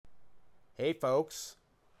Hey folks,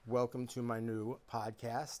 welcome to my new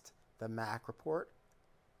podcast, The Mac Report.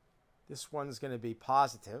 This one's going to be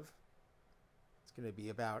positive. It's going to be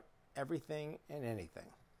about everything and anything.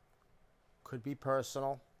 Could be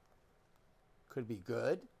personal, could be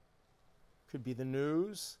good, could be the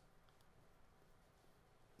news.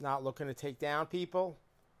 Not looking to take down people,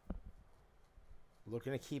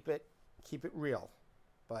 looking to keep it real,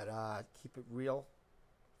 but keep it real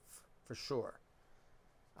for sure.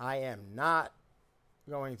 I am not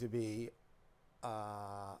going to be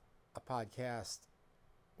a podcast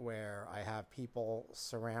where I have people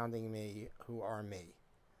surrounding me who are me.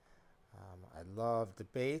 I love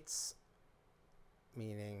debates,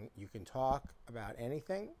 meaning you can talk about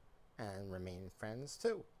anything and remain friends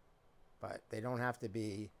too. But they don't have to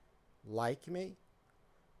be like me.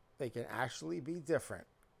 They can actually be different.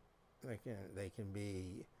 They can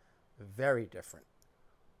be very different.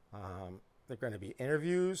 They're going to be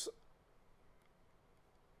interviews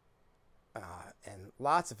and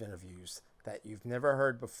lots of interviews that you've never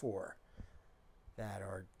heard before that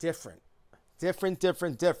are different.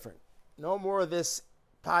 No more of this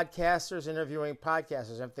podcasters interviewing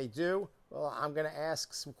podcasters. If they do, well, I'm going to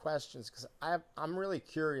ask some questions because I'm really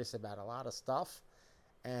curious about a lot of stuff.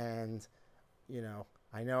 And,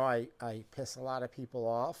 I know I piss a lot of people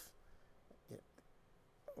off.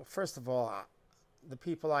 First of all, the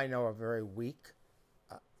people I know are very weak.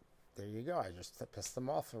 There you go. I just pissed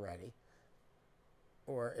them off already.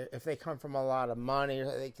 Or if they come from a lot of money,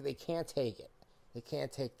 they can't take it. They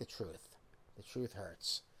can't take the truth. The truth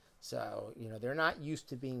hurts. So, they're not used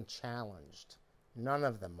to being challenged. None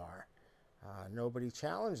of them are. Nobody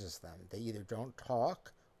challenges them. They either don't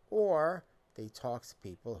talk or they talk to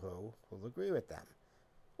people who will agree with them.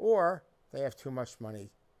 Or they have too much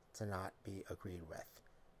money to not be agreed with.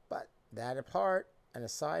 But that apart, and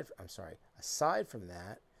aside from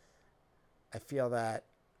that, I feel that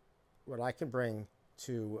what I can bring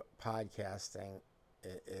to podcasting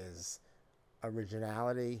is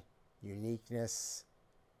originality, uniqueness.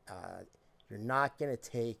 You're not going to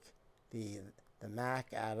take the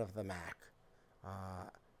Mac out of the Mac.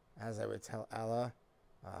 As I would tell Ella,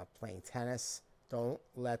 playing tennis, don't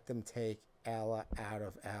let them take Ella out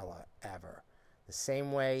of Ella ever. The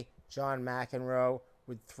same way John McEnroe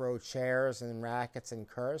would throw chairs and rackets and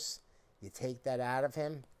curse, you take that out of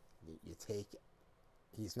him,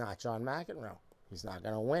 he's not John McEnroe. He's not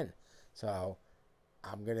going to win. So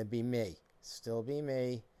I'm going to be me, still be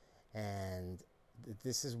me. And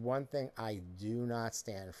this is one thing I do not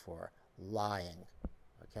stand for, lying.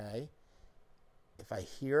 Okay? If I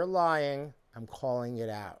hear lying, I'm calling it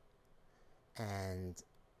out. And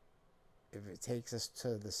if it takes us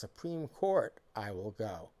to the Supreme Court, I will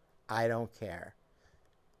go. I don't care.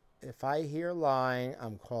 If I hear lying,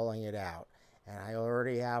 I'm calling it out. And I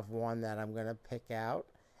already have one that I'm going to pick out,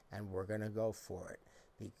 and we're going to go for it.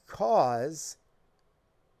 Because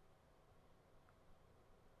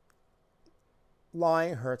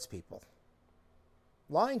lying hurts people.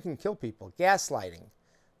 Lying can kill people. Gaslighting.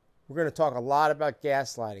 We're going to talk a lot about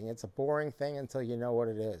gaslighting. It's a boring thing until you know what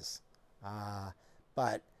it is.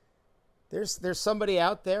 But there's somebody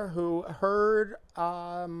out there who heard,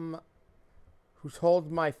 who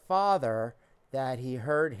told my father that he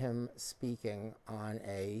heard him speaking on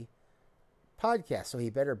a podcast, so he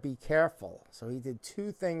better be careful. So he did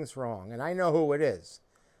two things wrong, and I know who it is.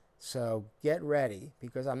 So get ready,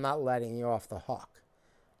 because I'm not letting you off the hook.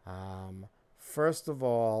 First of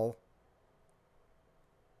all,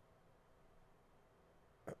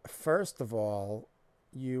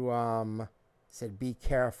 you said be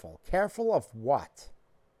careful. Careful of what?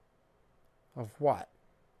 Of what?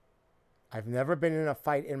 I've never been in a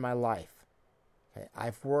fight in my life. Okay,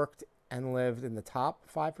 I've worked and lived in the top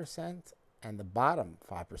 5% and the bottom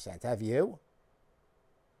 5%. Have you?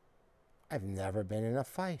 I've never been in a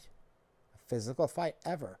fight. A physical fight,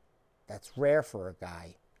 ever. That's rare for a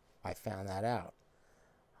guy. I found that out.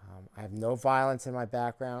 I have no violence in my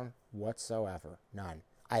background whatsoever. None.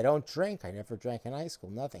 I don't drink. I never drank in high school.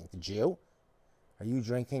 Nothing. Did you? Are you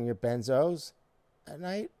drinking your benzos at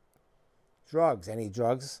night? Drugs. Any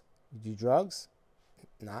drugs? You do drugs?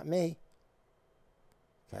 Not me.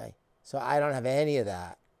 Okay. So I don't have any of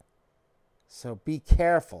that. So be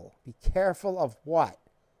careful. Be careful of what?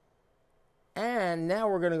 And now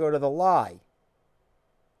we're going to go to the lie.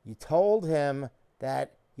 You told him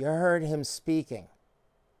that you heard him speaking.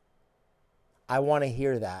 I want to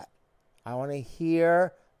hear that. I want to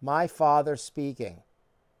hear my father speaking.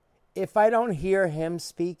 If I don't hear him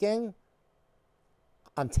speaking,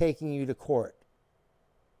 I'm taking you to court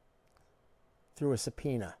through a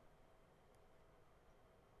subpoena.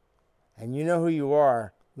 And you know who you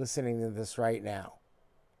are listening to this right now,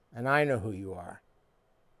 and I know who you are.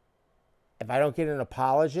 If I don't get an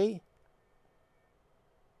apology,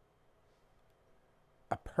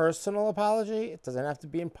 a personal apology, it doesn't have to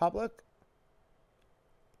be in public,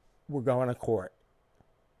 we're going to court.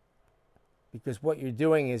 Because what you're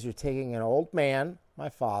doing is you're taking an old man, my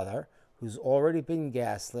father, who's already been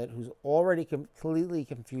gaslit, who's already completely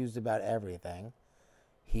confused about everything.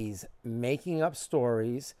 He's making up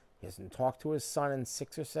stories. He hasn't talked to his son in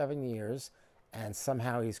 6 or 7 years, and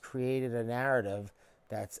somehow he's created a narrative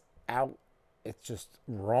that's out. It's just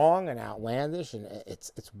wrong and outlandish, and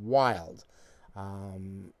it's wild.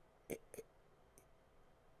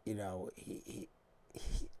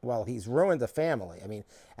 He's ruined the family. I mean,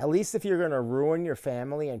 at least if you're going to ruin your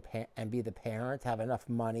family and be the parent, have enough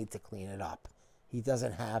money to clean it up. He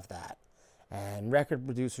doesn't have that, and record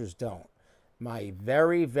producers don't. My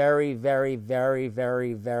very, very, very, very,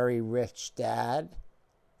 very, very rich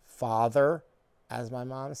father, as my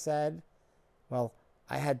mom said, well,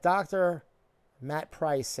 I had Dr. Matt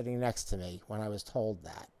Price sitting next to me when I was told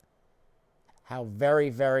that. How very,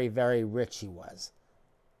 very, very rich he was.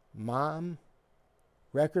 Mom,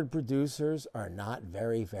 record producers are not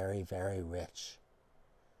very, very, very rich.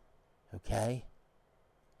 Okay?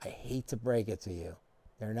 I hate to break it to you.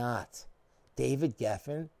 They're not. David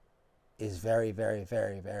Geffen is very, very,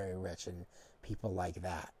 very, very rich, and people like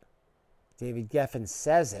that. David Geffen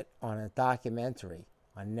says it on a documentary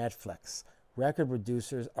on Netflix. Record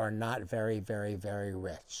producers are not very, very, very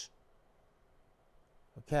rich.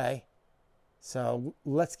 Okay? So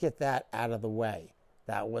let's get that out of the way.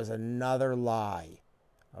 That was another lie.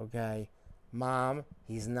 Okay? Mom,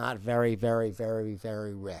 he's not very, very, very,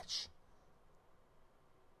 very rich.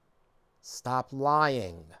 Stop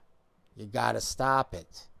lying. You got to stop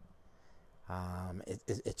it.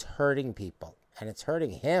 It's hurting people, and it's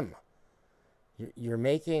hurting him. You're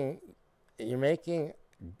making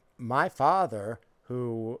my father,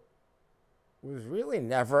 who was really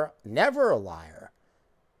never a liar,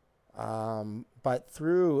 but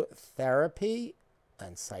through therapy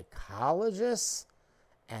and psychologists,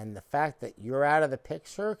 and the fact that you're out of the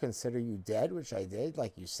picture, consider you dead, which I did,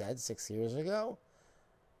 like you said, 6 years ago.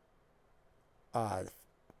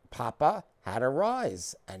 Papa had a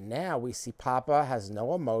rise, and now we see Papa has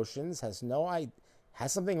no emotions, has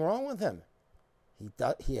something wrong with him.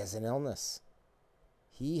 He has an illness.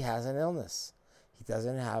 He has an illness. He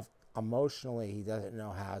doesn't have emotionally. He doesn't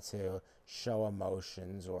know how to show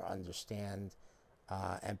emotions or understand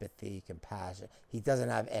empathy, compassion. He doesn't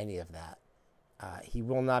have any of that. He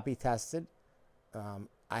will not be tested.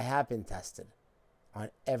 I have been tested on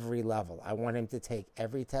every level. I want him to take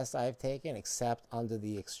every test I've taken, except under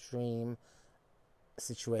the extreme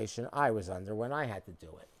situation I was under when I had to do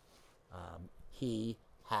it. He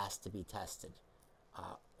has to be tested.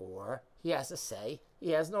 Or he has to say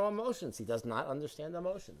he has no emotions. He does not understand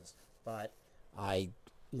emotions. But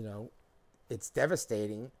it's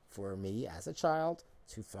devastating for me as a child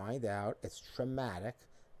to find out. It's traumatic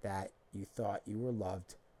that you thought you were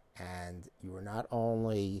loved, and you were not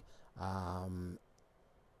only...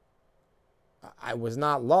 I was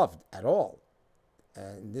not loved at all.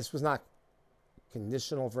 And this was not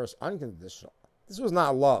conditional versus unconditional. This was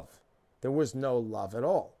not love. There was no love at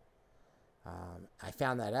all. I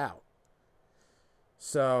found that out.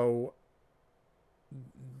 So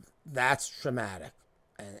that's traumatic.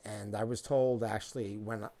 And I was told, actually,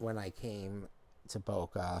 when I came to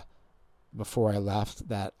Boca before I left,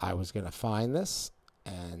 that I was going to find this,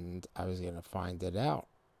 and I was going to find it out.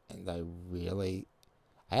 And I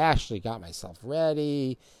actually got myself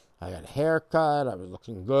ready. I got a haircut. I was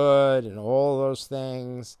looking good and all those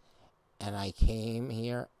things. And I came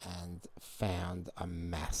here and found a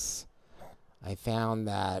mess. I found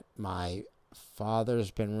that my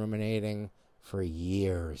father's been ruminating for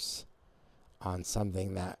years on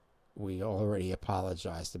something that we already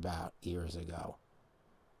apologized about years ago.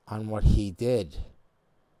 On what he did.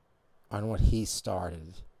 On what he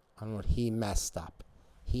started. On what he messed up.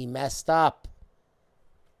 He messed up.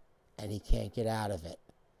 And he can't get out of it.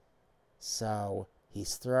 So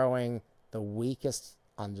he's throwing the weakest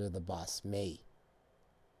under the bus, me.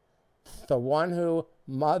 The one who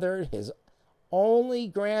mothered his only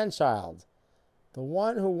grandchild. The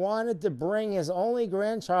one who wanted to bring his only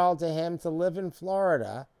grandchild to him to live in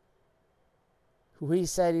Florida, who he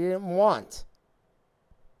said he didn't want.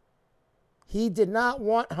 He did not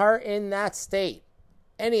want her in that state.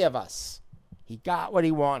 Any of us. He got what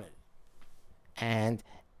he wanted. And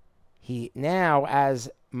he now, as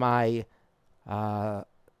a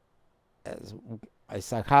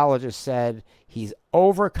psychologist said, he's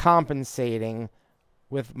overcompensating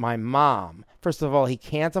with my mom. First of all, he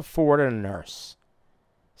can't afford a nurse.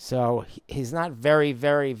 So he's not very,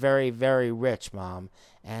 very, very, very rich, Mom.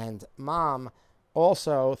 And Mom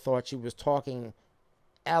also thought she was talking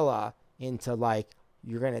Ella into like,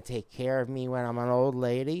 you're going to take care of me when I'm an old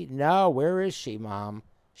lady? No, where is she, Mom?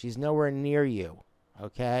 She's nowhere near you,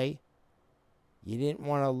 okay? You didn't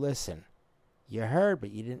want to listen. You heard, but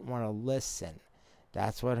you didn't want to listen.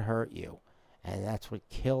 That's what hurt you. And that's what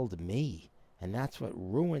killed me. And that's what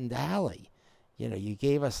ruined Allie. You know, you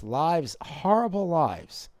gave us lives, horrible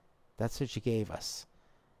lives. That's what you gave us,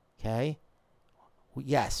 okay?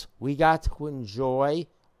 Yes, we got to enjoy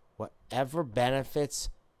whatever benefits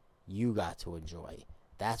you got to enjoy.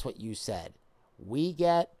 That's what you said. We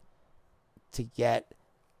get to get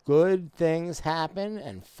good things happen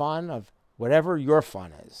and fun of whatever your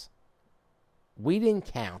fun is. We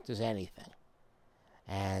didn't count as anything.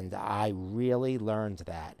 And I really learned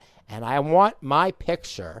that. And I want my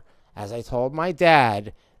picture, as I told my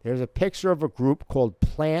dad, there's a picture of a group called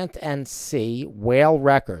Plant and See Whale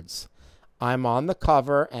Records. I'm on the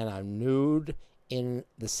cover and I'm nude in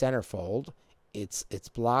the centerfold. It's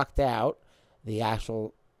blocked out, the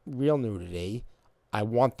actual real nudity. I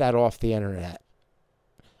want that off the internet.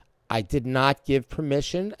 I did not give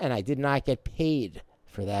permission and I did not get paid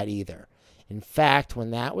for that either. In fact,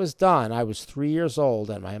 when that was done, I was 3 years old,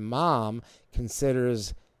 and my mom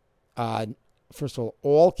considers, first of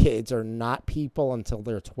all kids are not people until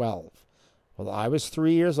they're 12. Well, I was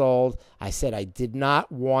 3 years old. I said I did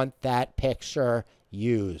not want that picture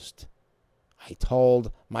used. I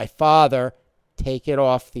told my father, take it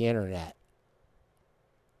off the internet.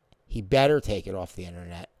 He better take it off the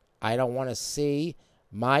internet. I don't want to see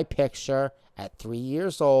my picture at 3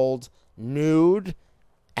 years old, nude,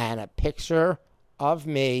 and a picture of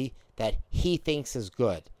me that he thinks is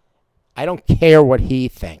good. I don't care what he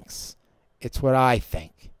thinks. It's what I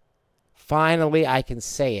think. Finally, I can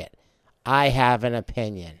say it. I have an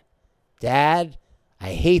opinion. Dad,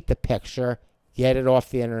 I hate the picture. Get it off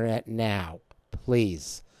the internet now,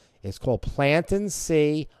 please. It's called Plant and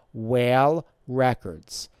See Whale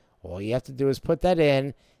Records. All you have to do is put that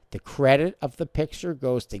in. The credit of the picture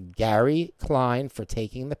goes to Gary Klein for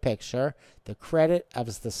taking the picture. The credit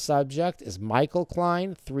of the subject is Michael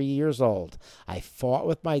Klein, 3 years old. I fought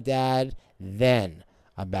with my dad then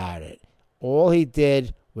about it. All he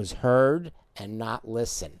did was heard and not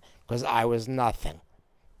listen because I was nothing.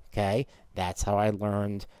 Okay? That's how I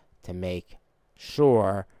learned to make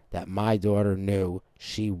sure that my daughter knew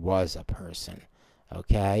she was a person.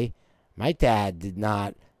 Okay? My dad did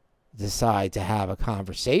not decide to have a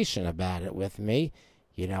conversation about it with me.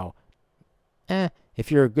 You know, if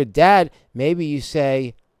you're a good dad, maybe you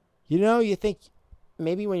say, you think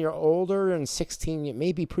maybe when you're older and 16, it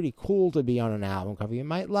may be pretty cool to be on an album cover. You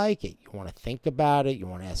might like it. You want to think about it. You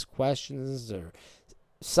want to ask questions or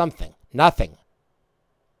something. Nothing.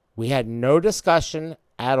 We had no discussion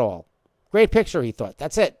at all. Great picture, he thought.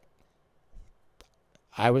 That's it.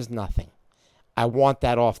 I was nothing. I want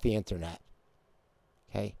that off the internet.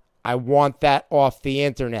 Okay? I want that off the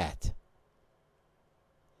internet.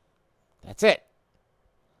 That's it.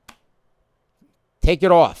 Take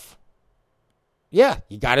it off. Yeah,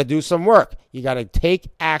 you got to do some work. You got to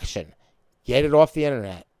take action. Get it off the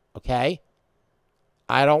internet. Okay?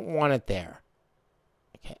 I don't want it there.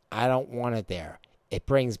 Okay? I don't want it there. It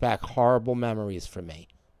brings back horrible memories for me.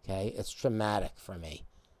 Okay? It's traumatic for me.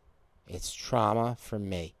 It's trauma for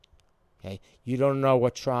me. Okay? You don't know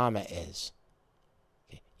what trauma is.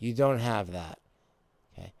 You don't have that.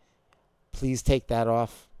 Okay. Please take that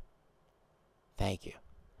off. Thank you.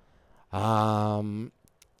 So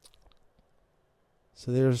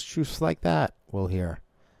there's truths like that we'll hear.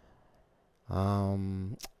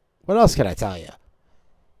 What else can I tell you?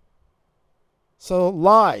 So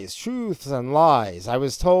lies, truths and lies. I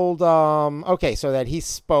was told, so that he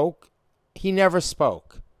spoke. He never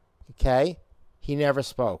spoke. Okay? He never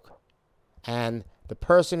spoke. And the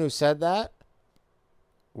person who said that,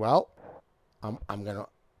 well, I'm gonna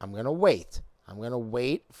wait. I'm gonna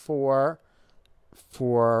wait for.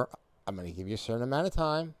 I'm gonna give you a certain amount of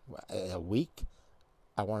time, a week.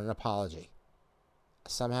 I want an apology.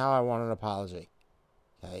 Somehow I want an apology.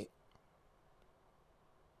 Okay.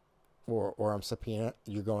 Or I'm subpoena.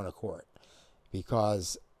 You're going to court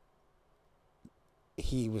because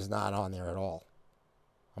he was not on there at all.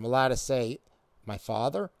 I'm allowed to say my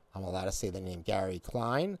father. I'm allowed to say the name Gary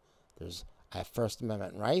Klein. I have First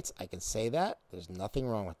Amendment rights. I can say that. There's nothing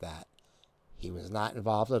wrong with that. He was not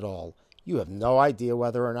involved at all. You have no idea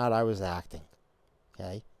whether or not I was acting.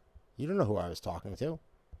 Okay? You don't know who I was talking to.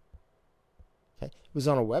 Okay? It was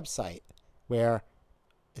on a website where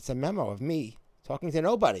it's a memo of me talking to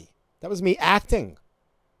nobody. That was me acting.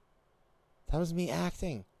 That was me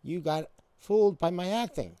acting. You got fooled by my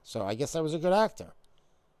acting. So I guess I was a good actor.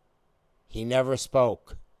 He never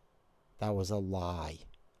spoke. That was a lie.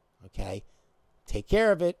 Okay? Take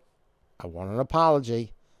care of it. I want an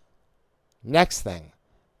apology. Next thing.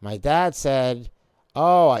 My dad said,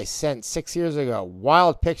 oh, I sent 6 years ago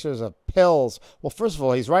wild pictures of pills. Well, first of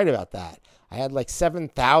all, he's right about that. I had like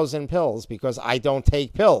 7,000 pills because I don't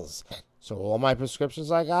take pills. So all my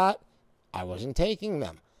prescriptions I got, I wasn't taking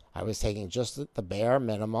them. I was taking just the bare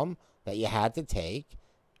minimum that you had to take,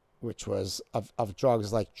 which was of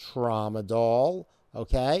drugs like Tramadol,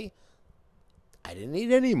 okay? I didn't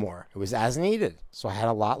need any more. It was as needed. So I had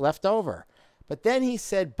a lot left over. But then he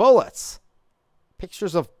said bullets.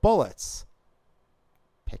 Pictures of bullets.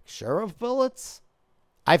 Picture of bullets?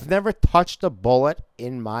 I've never touched a bullet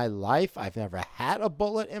in my life. I've never had a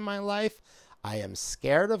bullet in my life. I am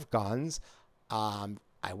scared of guns.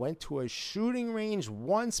 I went to a shooting range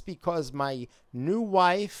once because my new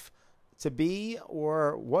wife to be,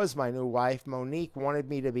 or was my new wife, Monique, wanted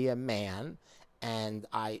me to be a man, and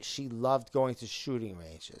she loved going to shooting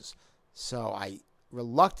ranges. So I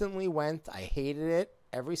reluctantly went. I hated it,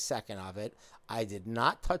 every second of it. I did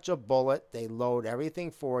not touch a bullet. They load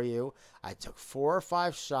everything for you. I took 4 or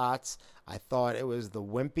 5 shots. I thought it was the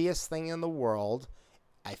wimpiest thing in the world.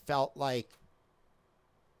 I felt like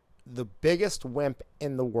the biggest wimp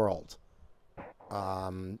in the world.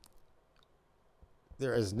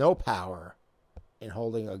 There is no power in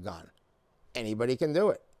holding a gun. Anybody can do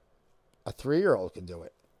it. A 3-year-old can do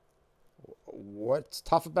it. What's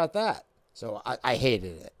tough about that? So I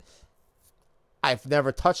hated it. I've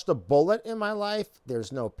never touched a bullet in my life.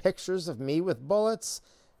 There's no pictures of me with bullets.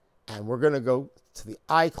 And we're going to go to the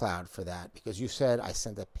iCloud for that because you said I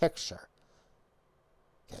sent a picture.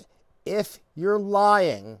 Okay. If you're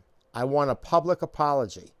lying, I want a public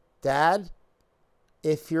apology. Dad,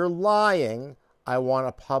 if you're lying, I want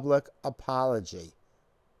a public apology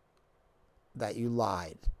that you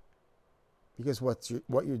lied. Because what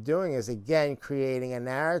you're doing is, again, creating a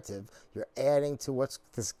narrative. You're adding to what's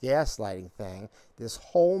this gaslighting thing, this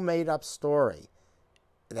whole made-up story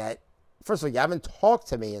that, first of all, you haven't talked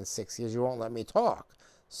to me in 6 years. You won't let me talk.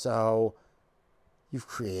 So you've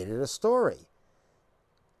created a story.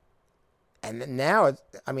 And now,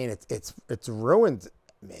 it's ruined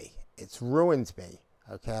me. It's ruined me,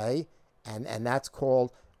 okay? And that's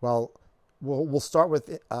called, well, we'll start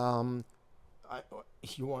with,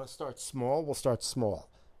 if you want to start small, we'll start small.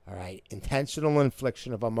 All right. Intentional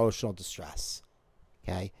infliction of emotional distress.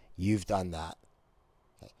 Okay. You've done that.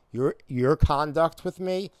 Okay. Your conduct with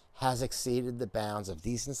me has exceeded the bounds of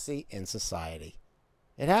decency in society.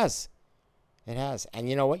 It has. It has. And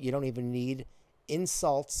you know what? You don't even need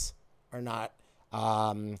insults are not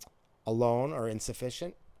alone or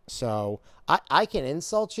insufficient. So I can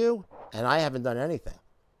insult you and I haven't done anything.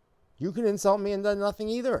 You can insult me and done nothing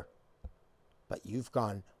either. But you've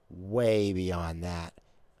gone way beyond that.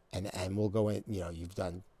 And we'll go in, you've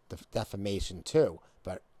done the defamation too.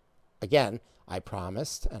 But again, I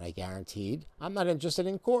promised and I guaranteed I'm not interested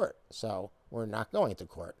in court. So we're not going to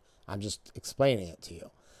court. I'm just explaining it to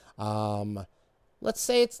you. Let's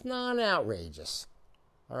say it's non-outrageous.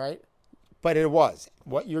 All right? But it was.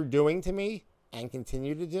 What you're doing to me and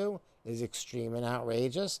continue to do is extreme and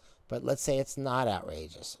outrageous. But let's say it's not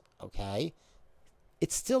outrageous. Okay?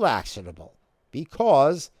 It's still actionable.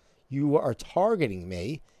 Because you are targeting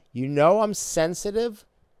me. You know I'm sensitive,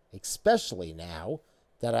 especially now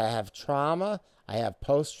that I have trauma. I have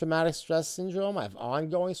post-traumatic stress syndrome. I have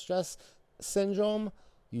ongoing stress syndrome.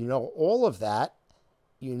 You know all of that.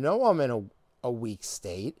 You know I'm in a weak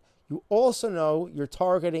state. You also know you're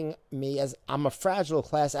targeting me as I'm a fragile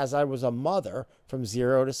class as I was a mother from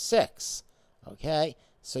 0 to 6. Okay?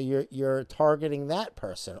 So you're targeting that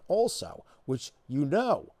person also, which you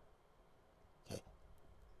know.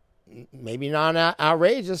 Maybe not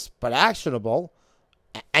outrageous, but actionable,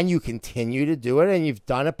 and you continue to do it, and you've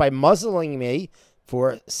done it by muzzling me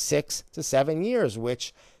for 6 to 7 years,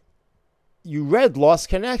 which you read Lost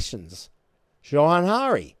Connections, Johann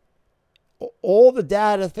Hari. All the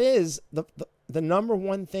data is, the number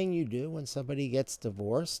one thing you do when somebody gets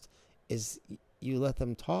divorced is you let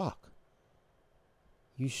them talk.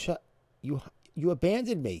 You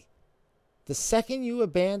abandoned me. The second you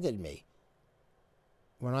abandoned me,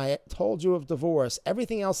 when I told you of divorce,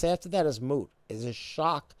 everything else after that is moot, is a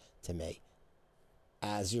shock to me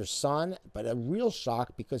as your son, but a real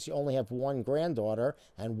shock because you only have one granddaughter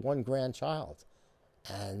and one grandchild.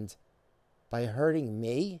 And by hurting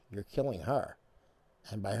me, you're killing her.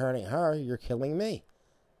 And by hurting her, you're killing me.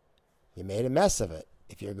 You made a mess of it.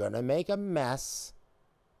 if you're going to make a mess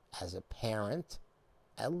as a parent,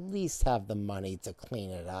 at least have the money to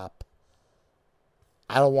clean it up.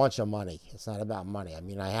 I don't want your money. It's not about money. I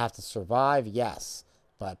mean, I have to survive, yes.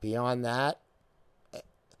 But beyond that,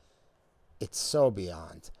 it's so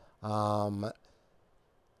beyond. Am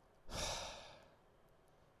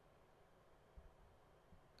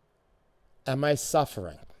I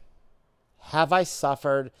suffering? Have I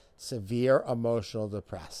suffered severe emotional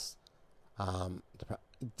distress?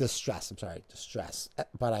 Distress.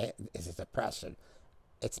 But is it depression?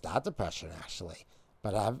 It's not depression, actually.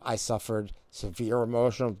 But have I suffered severe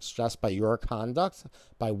emotional distress by your conduct,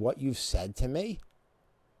 by what you've said to me?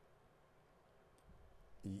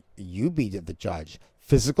 You be the judge.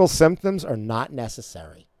 Physical symptoms are not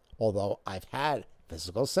necessary, although I've had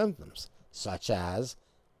physical symptoms, such as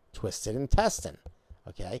twisted intestine,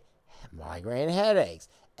 okay, migraine headaches,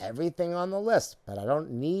 everything on the list, but I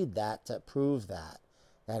don't need that to prove that.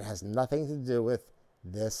 That has nothing to do with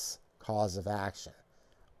this cause of action.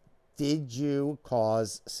 Did you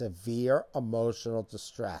cause severe emotional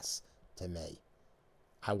distress to me?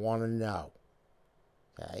 I want to know,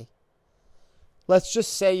 okay? Let's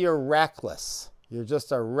just say you're reckless. You're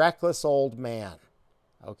just a reckless old man,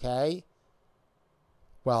 okay?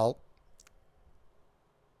 Well,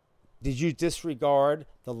 did you disregard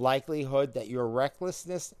the likelihood that your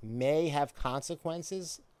recklessness may have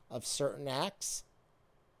consequences of certain acts?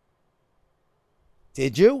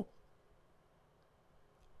 Did you?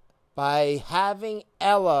 By having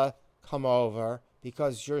Ella come over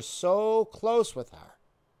because you're so close with her,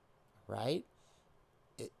 right?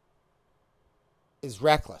 It is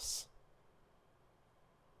reckless.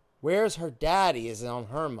 Where's her daddy is on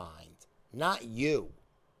her mind, not you.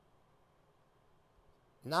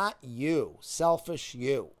 Not you, selfish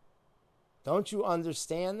you. Don't you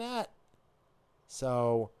understand that?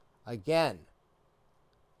 So, again,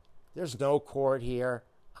 there's no court here.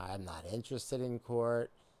 I'm not interested in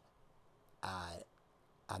court.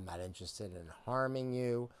 I'm not interested in harming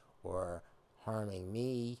you or harming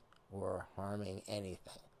me or harming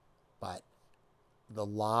anything. But the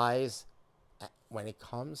lies, when it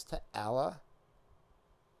comes to Ella,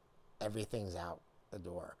 everything's out the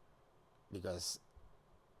door. Because,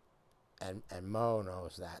 and Mo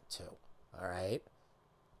knows that too, all right?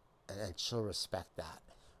 And she'll respect that.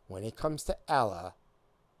 When it comes to Ella,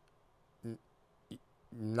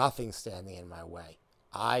 nothing's standing in my way.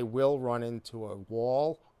 I will run into a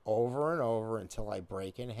wall over and over until I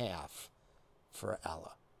break in half for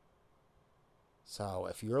Ella. So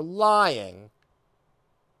if you're lying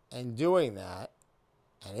and doing that,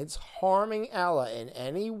 and it's harming Ella in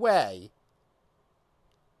any way,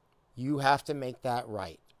 you have to make that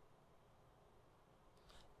right.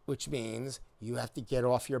 Which means you have to get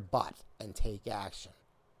off your butt and take action.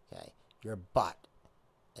 Okay? Your butt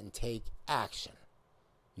and take action.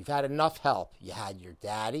 You've had enough help. You had your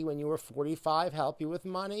daddy when you were 45 help you with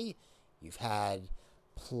money. You've had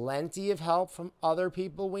plenty of help from other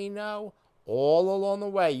people we know. All along the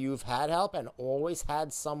way, you've had help and always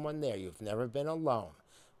had someone there. You've never been alone.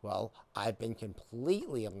 Well, I've been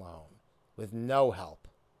completely alone with no help.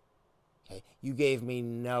 Okay? You gave me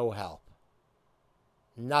no help.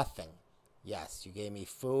 Nothing. Yes, you gave me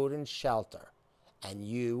food and shelter, and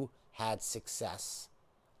you had success.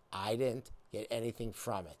 I didn't get anything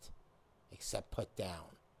from it except put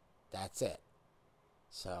down. That's it.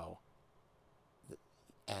 So,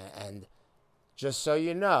 and just so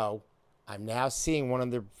you know, I'm now seeing one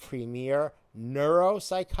of the premier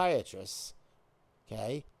neuropsychiatrists,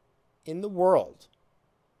 okay, in the world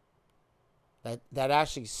that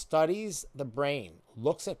actually studies the brain,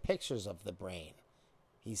 looks at pictures of the brain.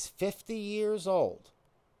 He's 50 years old.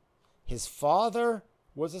 His father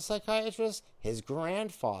was a psychiatrist, his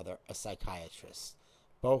grandfather a psychiatrist,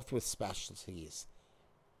 both with specialties.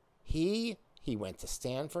 He went to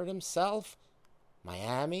Stanford himself,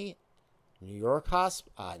 Miami, New York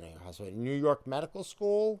Medical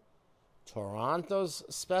School, Toronto's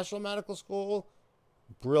Special Medical School.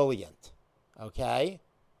 Brilliant. Okay?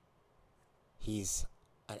 He's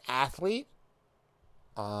an athlete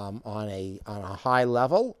on a high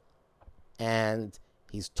level, and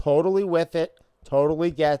he's totally with it,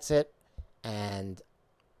 totally gets it, and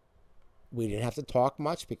we didn't have to talk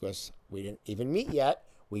much because we didn't even meet yet.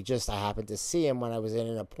 I happened to see him when I was in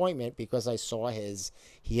an appointment because I saw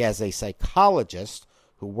he has a psychologist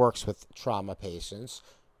who works with trauma patients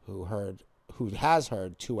who has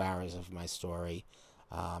heard 2 hours of my story.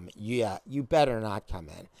 You better not come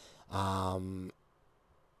in.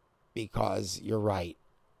 Because you're right.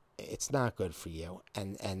 It's not good for you.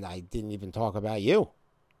 And I didn't even talk about you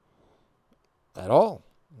at all.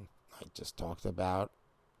 I just talked about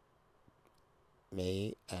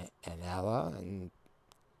me and Ella,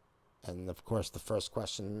 and of course the first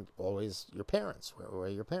question always your parents. Where are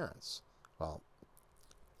your parents? Well,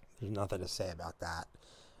 there's nothing to say about that.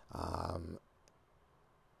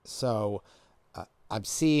 So I'm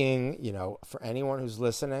seeing, for anyone who's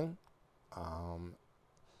listening,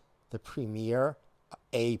 the premier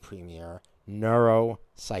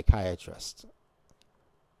neuropsychiatrist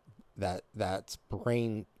that's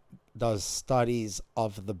brain does studies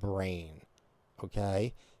of the brain.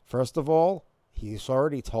 Okay, first of all, he's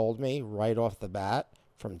already told me right off the bat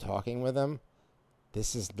from talking with him,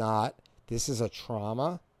 this is a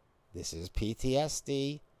trauma, this is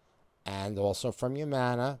PTSD, and also from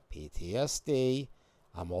Humana, PTSD.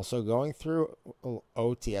 I'm also going through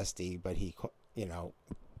OTSD, but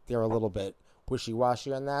they're a little bit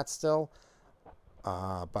wishy-washy on that still,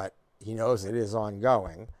 but he knows it is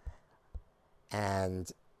ongoing,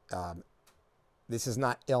 and this is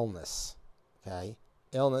not illness, okay?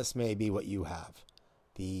 Illness may be what you have,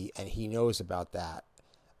 and he knows about that.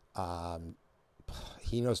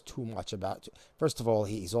 He knows too much about. First of all,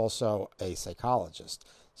 he's also a psychologist,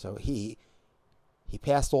 so he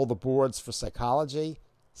passed all the boards for psychology,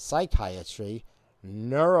 psychiatry,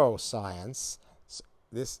 neuroscience.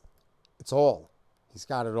 It's all. He's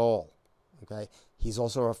got it all. Okay. He's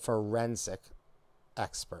also a forensic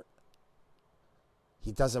expert.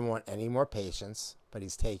 He doesn't want any more patients, but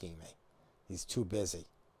he's taking me. He's too busy.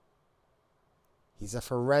 He's a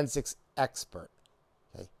forensics expert.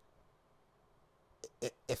 Okay.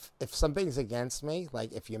 If something's against me,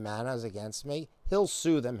 like if Humana is against me, he'll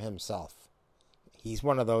sue them himself. He's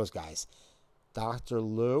one of those guys. Dr.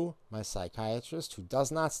 Lou, my psychiatrist, who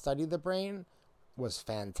does not study the brain, was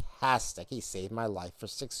fantastic. He saved my life for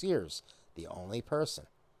 6 years. The only person.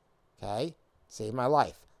 Okay? Saved my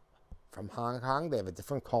life. From Hong Kong, they have a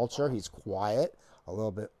different culture. He's quiet, a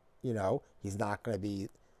little bit, he's not going to be,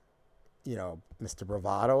 Mr.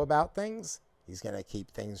 Bravado about things. He's going to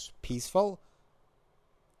keep things peaceful.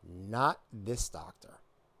 Not this doctor.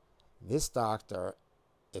 This doctor,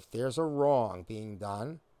 if there's a wrong being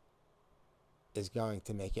done, is going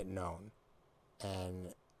to make it known.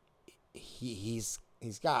 And he's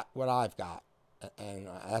got what I've got. And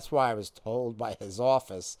that's why I was told by his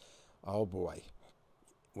office, oh boy,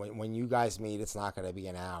 when you guys meet, it's not going to be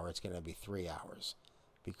an hour. It's going to be 3 hours.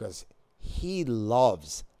 Because he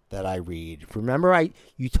loves that I read. Remember,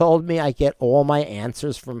 you told me I get all my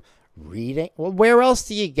answers from reading? Well, where else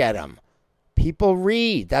do you get them? People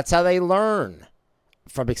read. That's how they learn.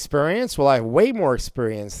 From experience? Well, I have way more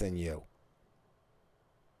experience than you.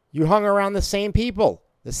 You hung around the same people,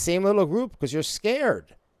 the same little group, because you're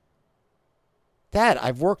scared. Dad,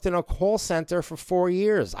 I've worked in a call center for 4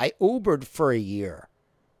 years. I Ubered for a year.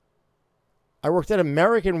 I worked at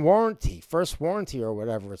American Warranty, First Warranty or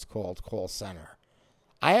whatever it's called, call center.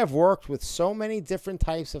 I have worked with so many different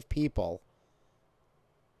types of people.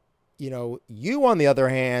 You, on the other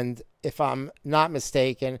hand, if I'm not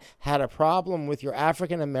mistaken, had a problem with your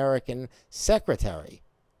African-American secretary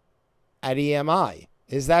at EMI.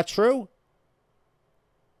 Is that true?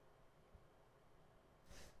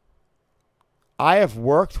 I have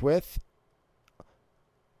worked with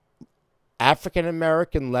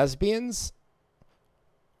African-American lesbians,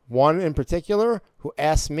 one in particular who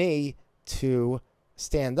asked me to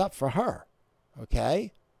stand up for her,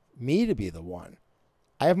 okay? Me to be the one.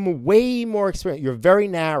 I have way more experience. You're very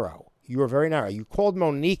narrow. You are very narrow. You called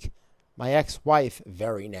Monique, my ex-wife,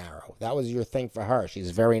 very narrow. That was your thing for her.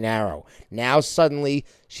 She's very narrow. Now suddenly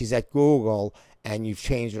she's at Google and you've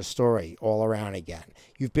changed your story all around again.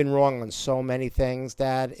 You've been wrong on so many things,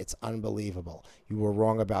 Dad. It's unbelievable. You were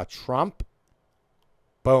wrong about Trump.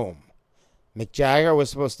 Boom. Mick Jagger was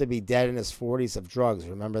supposed to be dead in his 40s of drugs.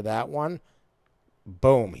 Remember that one?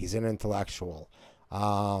 Boom. He's an intellectual.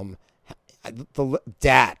 The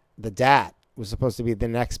DAT was supposed to be the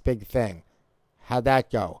next big thing. How'd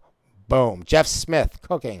that go? Boom. Jeff Smith,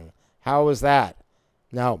 cooking. How was that?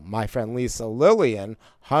 No, my friend Lisa Lillian,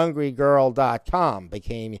 hungrygirl.com,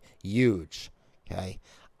 became huge. Okay.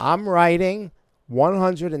 I'm writing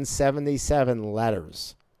 177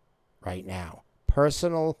 letters right now.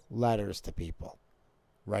 Personal letters to people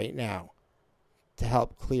right now to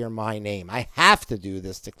help clear my name. I have to do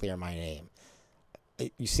this to clear my name.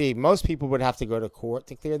 You see, most people would have to go to court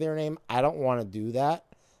to clear their name. I don't want to do that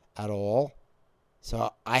at all.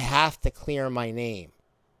 So I have to clear my name.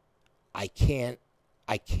 I can't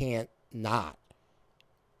not.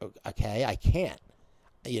 Okay? I can't.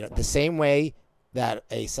 The same way that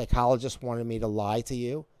a psychologist wanted me to lie to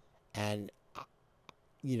you and,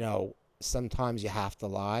 sometimes you have to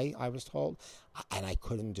lie, I was told, and I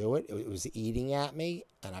couldn't do it. It was eating at me,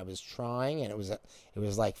 and I was trying, and it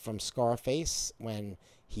was like from Scarface when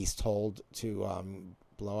he's told to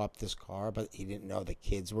blow up this car, but he didn't know the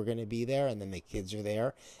kids were going to be there, and then the kids are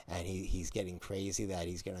there, and he's getting crazy that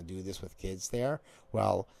he's going to do this with kids there.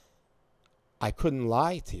 Well, I couldn't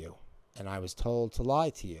lie to you, and I was told to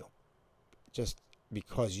lie to you, just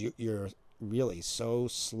because you're really so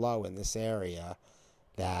slow in this area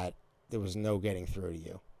that there was no getting through to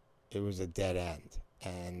you. It was a dead end.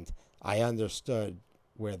 And I understood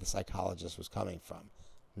where the psychologist was coming from.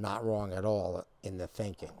 Not wrong at all in the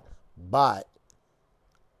thinking. But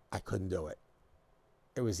I couldn't do it.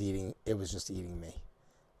 It was just eating me.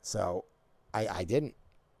 So I didn't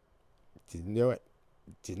do it.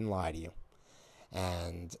 Didn't lie to you.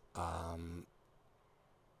 And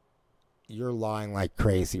you're lying like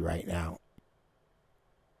crazy right now.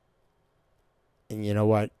 And you know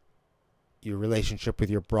what? Your relationship with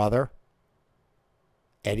your brother,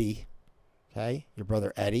 Eddie, okay? Your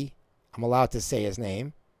brother Eddie. I'm allowed to say his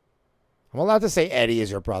name. I'm allowed to say Eddie is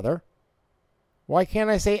your brother. Why can't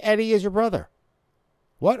I say Eddie is your brother?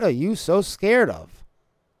 What are you so scared of?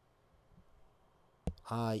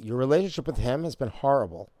 Your relationship with him has been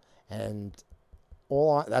horrible. And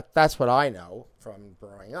that's what I know from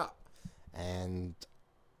growing up. And,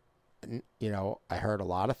 I heard a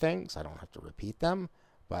lot of things. I don't have to repeat them.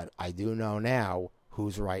 But I do know now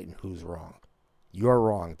who's right and who's wrong. You're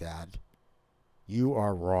wrong, Dad. You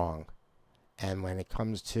are wrong. And when it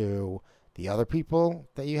comes to the other people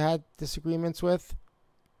that you had disagreements with,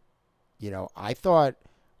 I thought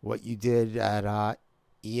what you did at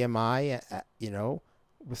EMI,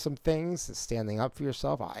 with some things, standing up for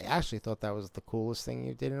yourself, I actually thought that was the coolest thing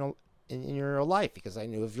you did in your life because I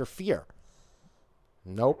knew of your fear.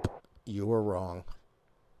 Nope, you were wrong.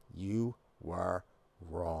 You were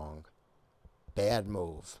wrong. Bad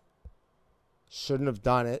move. Shouldn't have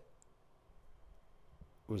done it.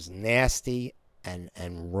 It was nasty and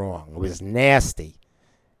wrong. It was nasty.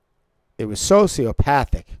 It was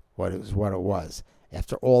sociopathic what it was.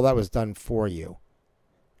 After all that was done for you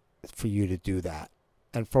to do that.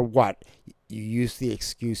 And for what? You used the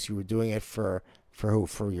excuse you were doing it for who?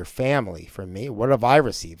 For your family, for me. What have I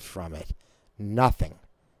received from it? Nothing.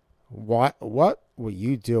 What were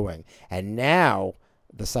you doing? And now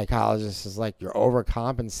the psychologist is like, you're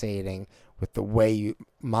overcompensating with the way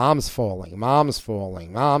mom's falling.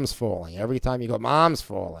 Every time you go, mom's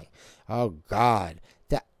falling. Oh, God.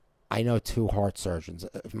 I know 2 heart surgeons.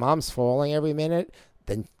 If mom's falling every minute,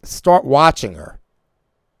 then start watching her.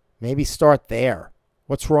 Maybe start there.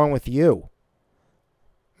 What's wrong with you?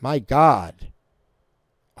 My God.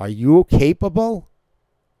 Are you capable?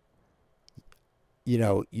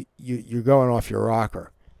 You're going off your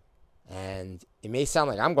rocker. And it may sound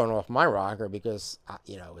like I'm going off my rocker because,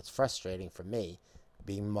 it's frustrating for me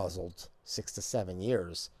being muzzled 6 to 7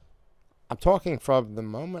 years. I'm talking from the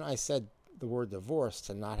moment I said the word divorce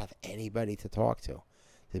to not have anybody to talk to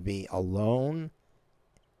be alone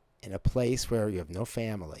in a place where you have no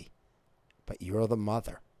family, but you're the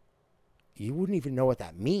mother. You wouldn't even know what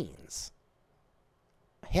that means.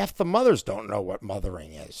 Half the mothers don't know what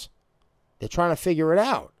mothering is. They're trying to figure it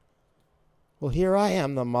out. Well, here I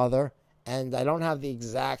am, the mother, and I don't have the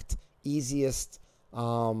exact easiest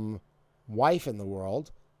wife in the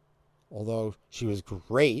world, although she was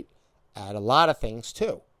great at a lot of things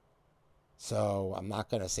too. So I'm not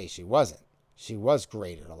going to say she wasn't. She was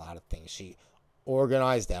great at a lot of things. She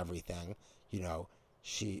organized everything,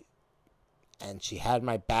 she had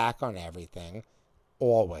my back on everything,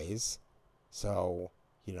 always. So,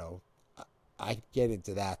 I get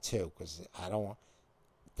into that too, because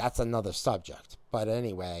that's another subject. But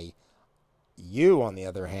anyway, you, on the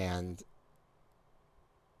other hand,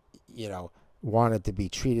 wanted to be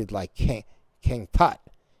treated like King Tut.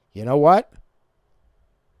 You know what?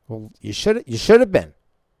 Well, you should have been.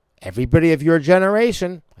 Everybody of your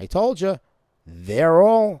generation, I told you, they're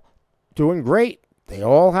all doing great. They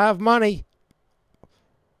all have money.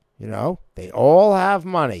 They all have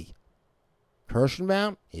money.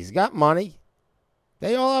 Kirschenbaum, he's got money.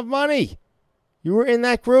 They all have money. You were in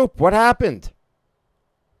that group. What happened?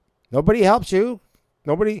 Nobody helped you.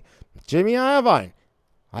 Nobody. Jimmy Iovine.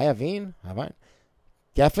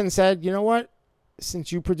 Geffen said, you know what?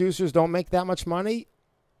 Since you producers don't make that much money,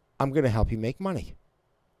 I'm going to help you make money.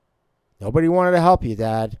 Nobody wanted to help you,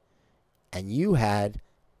 Dad. And you had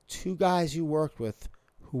 2 guys you worked with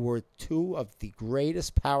who were 2 of the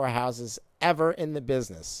greatest powerhouses ever in the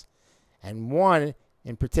business. And one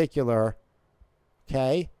in particular,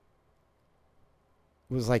 okay,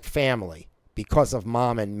 was like family because of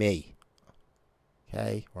Mom and me.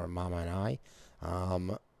 okay, or Mama and I.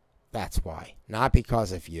 That's why. Not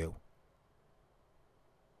because of you.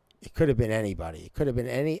 It could have been anybody. It could have been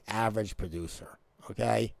any average producer,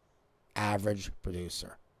 okay? Average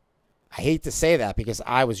producer. I hate to say that because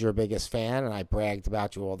I was your biggest fan and I bragged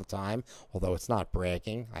about you all the time, although it's not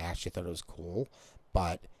bragging. I actually thought it was cool,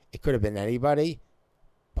 but it could have been anybody.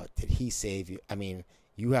 But did he save you? I mean,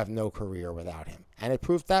 you have no career without him. And it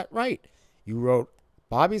proved that right. You wrote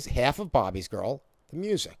half of Bobby's Girl, the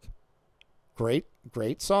music. Great,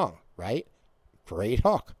 great song, right? Great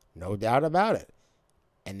hook, no doubt about it.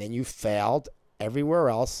 And then you failed everywhere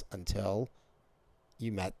else until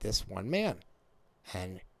you met this one man.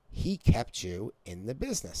 And he kept you in the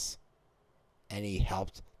business. And he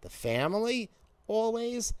helped the family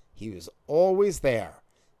always. He was always there.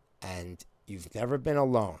 And you've never been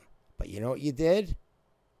alone. But you know what you did?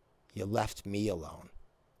 You left me alone,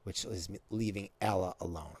 which is leaving Ella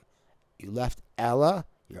alone. You left Ella,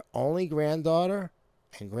 your only granddaughter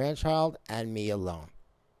and grandchild, and me alone.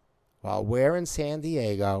 While we're in San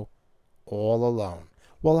Diego, all alone.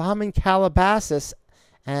 Well, I'm in Calabasas,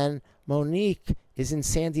 and Monique is in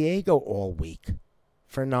San Diego all week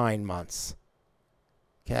for 9 months.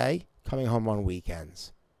 Okay? Coming home on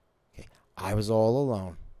weekends. Okay. I was all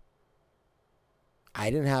alone. I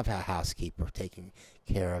didn't have a housekeeper taking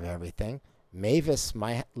care of everything. Mavis,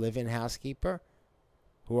 my live-in housekeeper,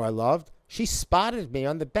 who I loved, she spotted me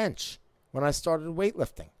on the bench when I started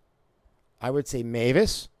weightlifting. I would say,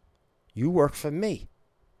 Mavis, you work for me.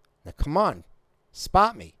 Now, come on,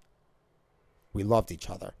 spot me. We loved each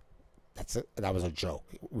other. That was a joke.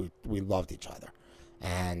 We loved each other.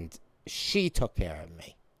 And she took care of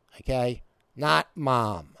me, okay? Not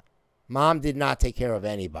Mom. Mom did not take care of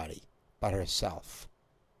anybody but herself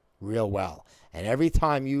real well. And every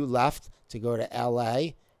time you left to go to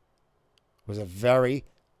L.A. was a very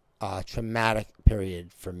traumatic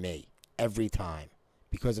period for me. Every time.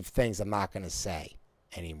 Because of things I'm not going to say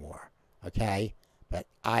anymore. Okay? But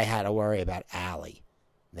I had to worry about Allie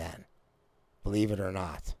then. Believe it or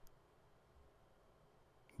not.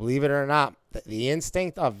 Believe it or not, the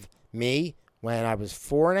instinct of me when I was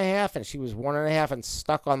 4.5 and she was 1.5 and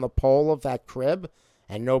stuck on the pole of that crib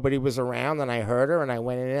and nobody was around and I heard her and I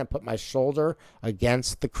went in and put my shoulder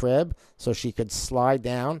against the crib so she could slide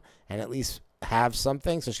down and at least have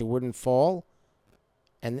something so she wouldn't fall.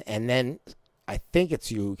 And then I think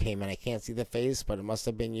it's you who came in. I can't see the face, but it must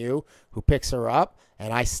have been you who picks her up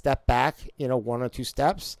and I step back, 1 or 2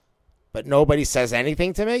 steps, but nobody says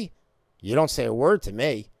anything to me. You don't say a word to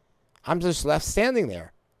me. I'm just left standing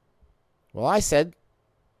there. Well, I said,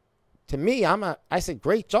 to me, I said,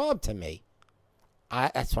 great job to me.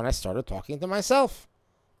 That's when I started talking to myself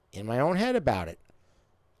in my own head about it.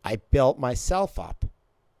 I built myself up.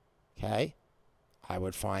 Okay? I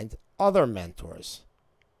would find other mentors.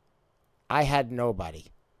 I had nobody.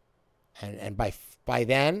 And by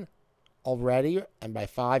then, already, and by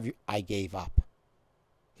 5, I gave up.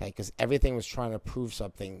 Okay? Because everything was trying to prove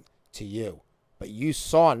something to you. But you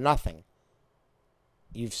saw nothing.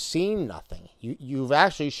 You've seen nothing. You've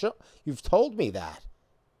actually you've told me that.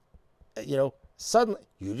 Suddenly,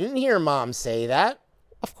 you didn't hear Mom say that.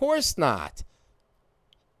 Of course not.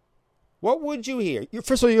 What would you hear?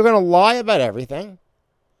 First of all, you're going to lie about everything.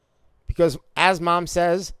 Because as Mom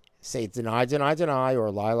says, say deny, deny, deny, or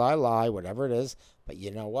lie, lie, lie, whatever it is. But you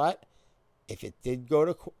know what? If it did go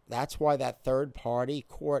to court, that's why that third-party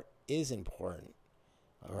court is important.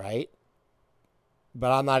 All right?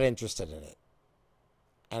 But I'm not interested in it.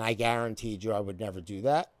 And I guaranteed you I would never do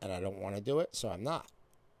that, and I don't want to do it, so I'm not.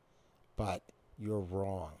 But you're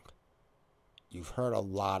wrong. You've hurt a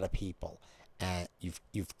lot of people, and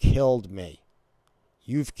you've killed me.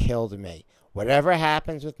 You've killed me. Whatever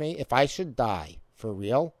happens with me, if I should die for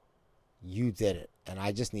real, you did it, and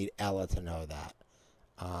I just need Ella to know that.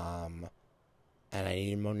 And I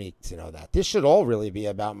need Monique to know that. This should all really be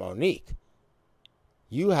about Monique.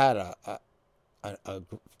 You had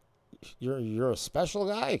you're a special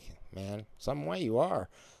guy, man. Some way you are.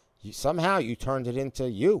 Somehow you turned it into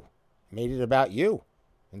you. Made it about you.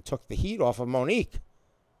 And took the heat off of Monique.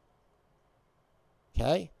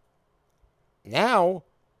 Okay? Now,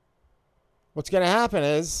 what's going to happen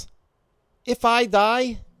is, if I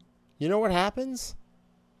die, you know what happens?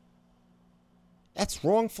 That's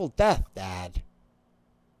wrongful death, Dad.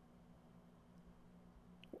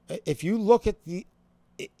 If you look at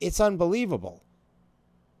it's unbelievable.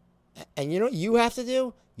 And you know what you have to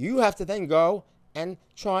do? You have to then go and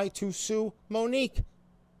try to sue Monique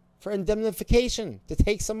for indemnification to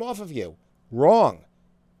take some off of you. Wrong.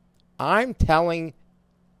 I'm telling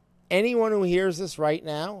anyone who hears this right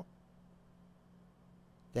now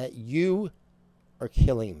that you are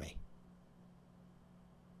killing me.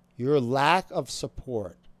 Your lack of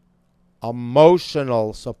support,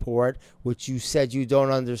 emotional support, which you said you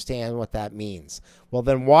don't understand what that means. Well,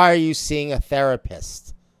 then why are you seeing a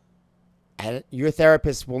therapist? And your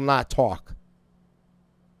therapist will not talk.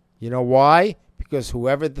 You know why? Because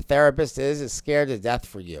whoever the therapist is scared to death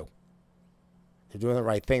for you. They're doing the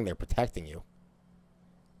right thing. They're protecting you.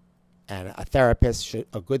 And a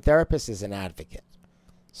good therapist is an advocate.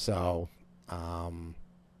 So,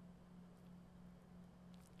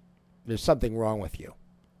 there's something wrong with you.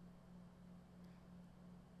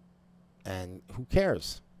 And who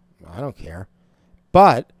cares? I don't care.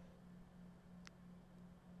 But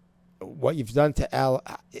what you've done to Ella,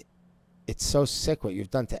 it's so sick. What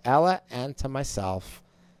you've done to Ella and to myself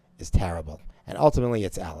is terrible. And ultimately,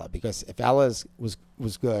 it's Ella. Because if Ella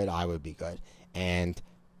was good, I would be good. And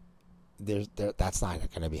that's not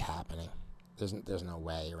going to be happening. There's no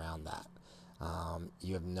way around that.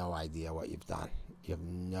 You have no idea what you've done. You have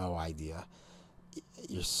no idea.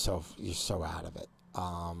 You're so out of it.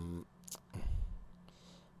 And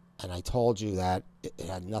I told you that it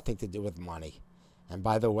had nothing to do with money. And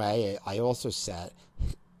by the way, I also said,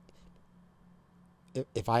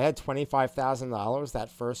 if I had $25,000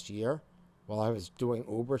 that first year while I was doing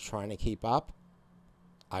Uber trying to keep up,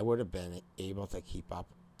 I would have been able to keep up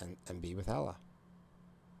and be with Ella.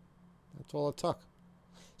 That's all it took.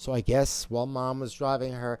 So I guess while Mom was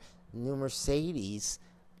driving her new Mercedes,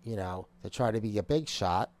 to try to be a big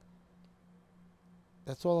shot,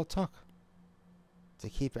 that's all it took to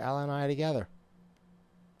keep Ella and I together.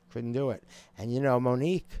 Couldn't do it. And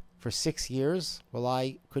Monique, for 6 years, while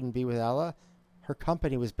I couldn't be with Ella, her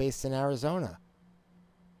company was based in Arizona.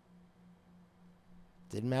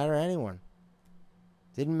 Didn't matter to anyone.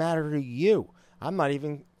 Didn't matter to you. I'm not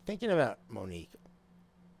even thinking about Monique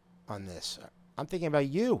on this. I'm thinking about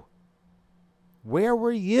you. Where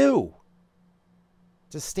were you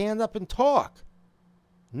to stand up and talk?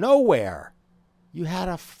 Nowhere. You had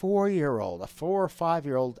a 4-year-old, a 4 or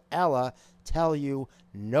 5-year-old Ella tell you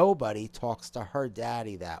nobody talks to her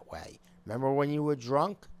daddy that way. Remember when you were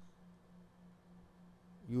drunk?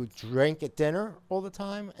 You would drink at dinner all the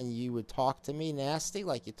time, and you would talk to me nasty,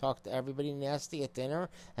 like you talked to everybody nasty at dinner,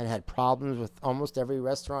 and had problems with almost every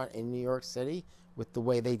restaurant in New York City with the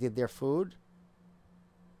way they did their food.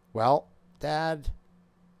 Well, Dad,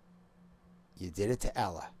 you did it to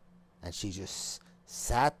Ella, and she just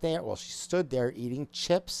sat there. Well, she stood there eating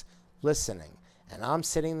chips, listening, and I'm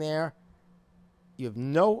sitting there.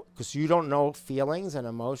 Because you don't know feelings and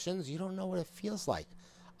emotions. You don't know what it feels like.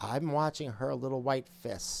 I'm watching her little white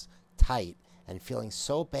fists tight and feeling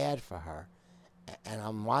so bad for her. And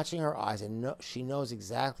I'm watching her eyes, and she knows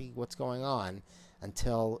exactly what's going on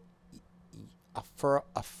until for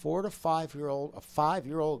a 4 to 5-year-old, a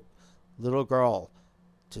 5-year-old little girl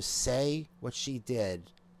to say what she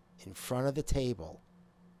did in front of the table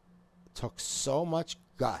took so much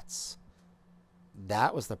guts.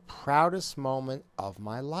 That was the proudest moment of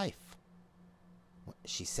my life.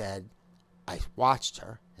 She said, I watched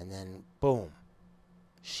her, and then boom,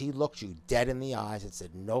 she looked you dead in the eyes and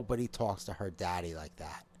said, nobody talks to her daddy like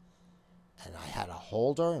that. And I had to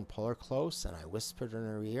hold her and pull her close, and I whispered in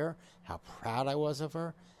her ear how proud I was of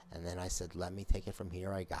her. And then I said, let me take it from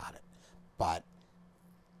here. I got it. But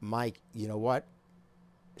Mike, you know what?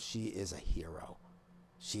 She is a hero.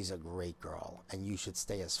 She's a great girl, and you should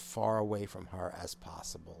stay as far away from her as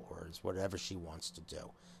possible, or as whatever she wants to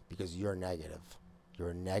do, because you're negative.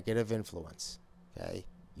 You're a negative influence, okay?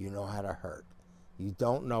 You know how to hurt. You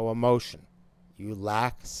don't know emotion. You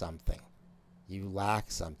lack something. You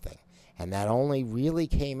lack something. And that only really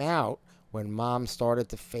came out when Mom started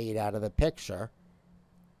to fade out of the picture.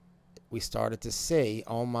 We started to see,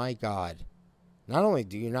 oh my God, not only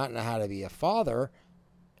do you not know how to be a father,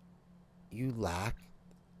 you lack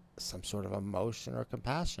some sort of emotion or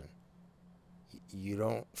compassion. You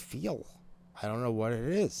don't feel. I don't know what it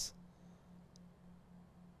is.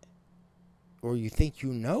 Or you think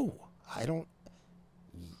you know. I don't.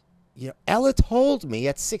 Ella told me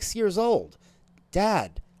at 6 years old,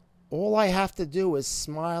 Dad, all I have to do is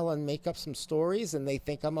smile and make up some stories and they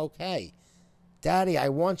think I'm okay. Daddy, I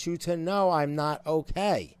want you to know I'm not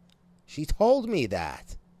okay. She told me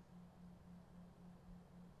that.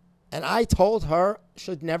 And I told her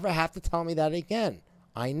she'd never have to tell me that again.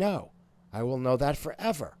 I know. I will know that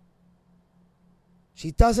forever.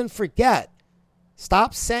 She doesn't forget.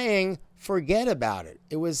 Stop saying forget about it.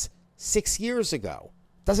 It was 6 years ago.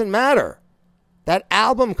 Doesn't matter. That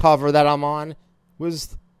album cover that I'm on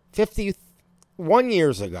was 51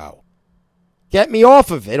 years ago. Get me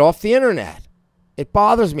off of it, off the internet. It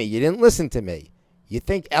bothers me. You didn't listen to me. You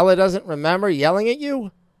think Ella doesn't remember yelling at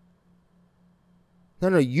you?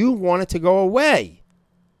 No, you want it to go away.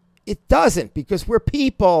 It doesn't, because we're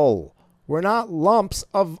people. We're not lumps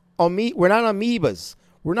of we're not amoebas.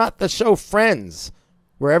 We're not the show Friends,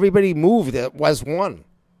 where everybody moved it was one.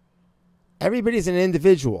 Everybody's an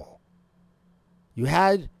individual. You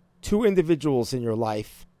had two individuals in your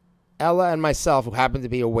life, Ella and myself, who happened to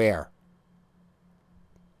be aware.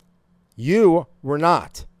 You were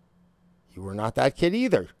not. You were not that kid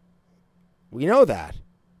either. We know that.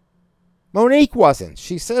 Monique wasn't.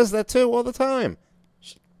 She says that too all the time.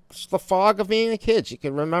 It's the fog of being a kid. She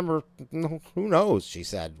can remember, who knows, she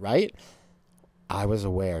said, right? I was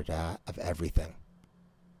aware, Dad, of everything.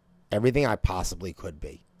 Everything I possibly could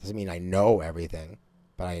be. Doesn't mean I know everything,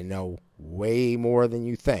 but I know way more than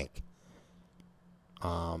you think.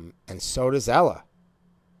 And so does Ella.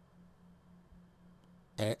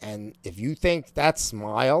 And if you think that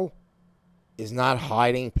smile is not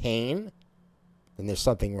hiding pain, then there's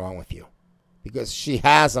something wrong with you. Because she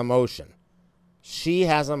has emotion. She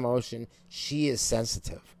has emotion. She is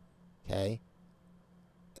sensitive. Okay?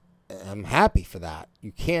 I'm happy for that.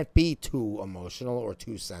 You can't be too emotional or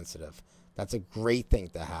too sensitive. That's a great thing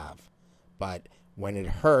to have. But when it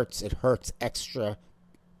hurts extra.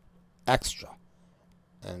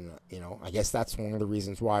 And, I guess that's one of the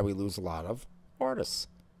reasons why we lose a lot of artists.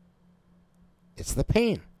 It's the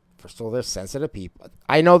pain. First of all, they're sensitive people.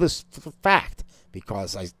 I know this for fact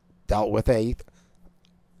because I dealt with a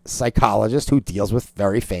psychologist who deals with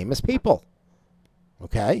very famous people.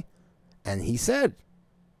 Okay? And he said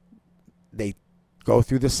they go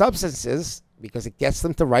through the substances because it gets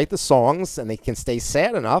them to write the songs and they can stay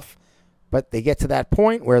sad enough, but they get to that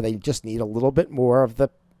point where they just need a little bit more of the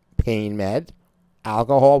pain med,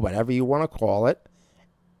 alcohol, whatever you want to call it,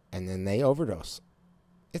 and then they overdose.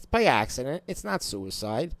 It's by accident. It's not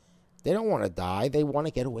suicide. They don't want to die. They want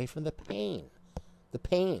to get away from the pain. The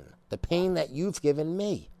pain that you've given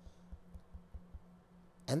me.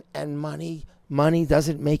 And money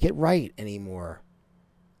doesn't make it right anymore.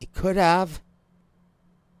 It could have,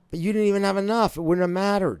 but you didn't even have enough. It wouldn't have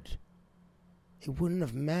mattered. It wouldn't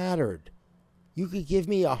have mattered. You could give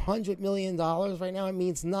me $100 million right now. It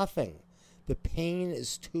means nothing. The pain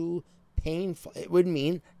is too painful. It would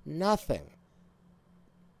mean nothing.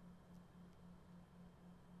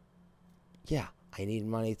 Yeah, I need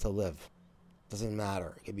money to live. Doesn't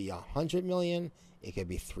matter. It could be $100 million. It could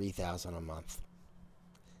be $3,000 a month.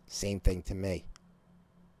 Same thing to me.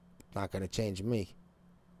 Not going to change me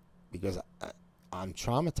because I'm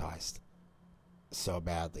traumatized so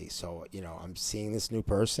badly. So, I'm seeing this new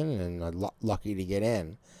person and I'm lucky to get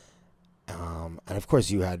in. And of course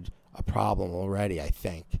you had a problem already, I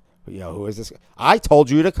think. Who is this? I told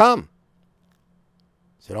you to come.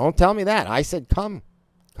 So don't tell me that. I said, come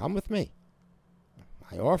with me.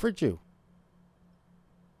 I offered you.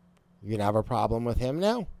 You can have a problem with him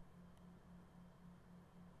now?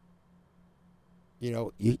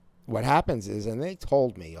 What happens is, and they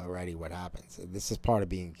told me already what happens. This is part of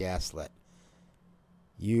being gaslit.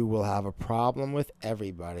 You will have a problem with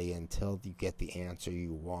everybody until you get the answer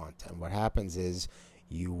you want. And what happens is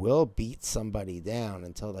you will beat somebody down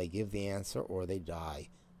until they give the answer or they die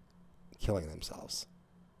killing themselves.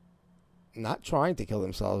 Not trying to kill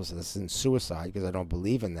themselves as in suicide, because I don't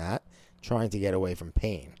believe in that. Trying to get away from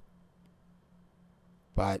pain.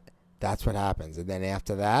 But that's what happens. And then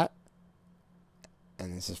after that,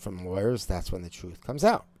 and this is from lawyers, that's when the truth comes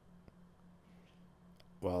out.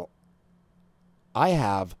 Well, I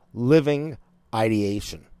have living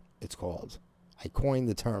ideation, it's called. I coined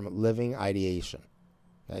the term living ideation.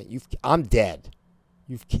 Okay? I'm dead.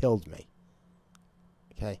 You've killed me.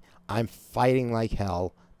 Okay? I'm fighting like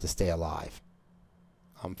hell to stay alive.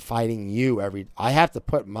 I'm fighting you I have to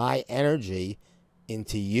put my energy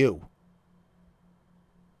into you.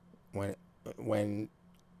 When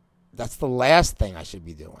that's the last thing I should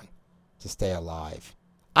be doing to stay alive.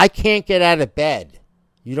 I can't get out of bed.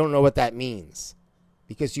 You don't know what that means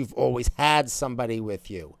because you've always had somebody with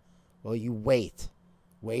you. Well, you wait.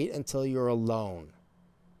 Wait until you're alone.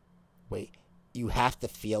 Wait. You have to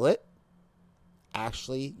feel it.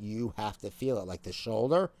 Actually, you have to feel it. Like the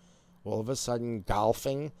shoulder, all of a sudden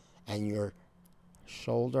golfing and your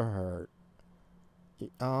shoulder hurt.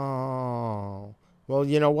 Oh. Well,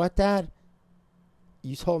 you know what, Dad?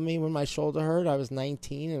 You told me when my shoulder hurt, I was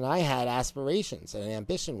 19, and I had aspirations and an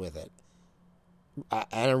ambition with it.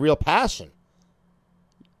 And a real passion.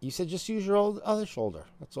 You said just use your other shoulder.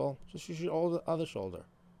 That's all. Just use your other shoulder.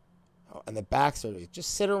 Oh, and the back surgery.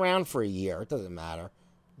 Just sit around for a year. It doesn't matter.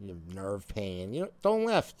 You have nerve pain. Don't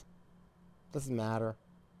lift. Doesn't matter.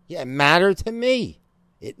 Yeah, it mattered to me.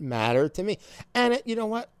 It mattered to me. And you know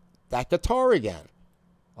what? That guitar again.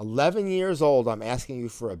 11 years old, I'm asking you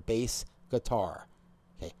for a bass guitar.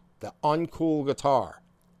 Okay, the uncool guitar,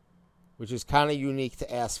 which is kind of unique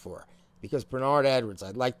to ask for. Because Bernard Edwards,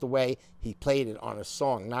 I liked the way he played it on a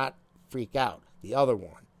song, not Freak Out, the other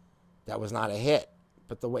one. That was not a hit,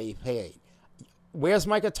 but the way he played. Where's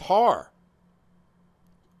my guitar?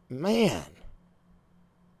 Man,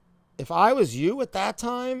 if I was you at that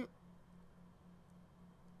time,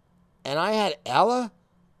 and I had Ella,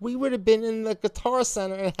 we would have been in the Guitar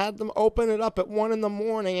Center and had them open it up at 1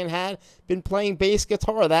 a.m. and had been playing bass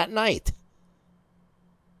guitar that night.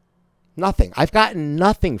 Nothing. I've gotten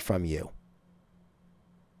nothing from you.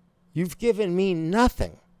 You've given me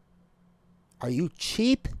nothing. Are you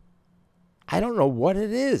cheap? I don't know what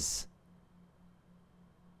it is.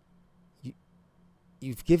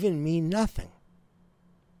 You've given me nothing.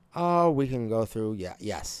 Oh, we can go through. Yeah,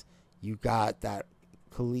 yes. You got that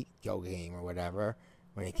Coleco game or whatever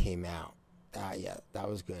when it came out. Yeah, that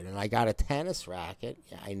was good. And I got a tennis racket.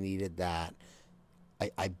 Yeah, I needed that.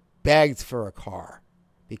 I begged for a car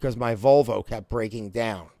because my Volvo kept breaking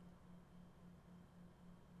down.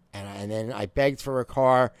 And then I begged for a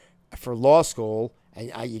car for law school,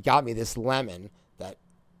 and you got me this Lemon that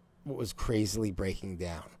was crazily breaking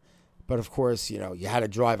down. But, of course, you had to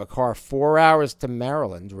drive a car 4 hours to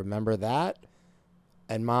Maryland. Remember that?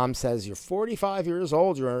 And Mom says, you're 45 years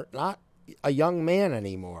old. You're not a young man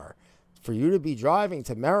anymore. For you to be driving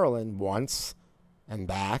to Maryland once and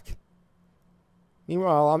back.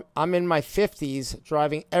 Meanwhile, I'm in my 50s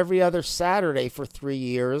driving every other Saturday for 3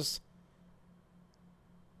 years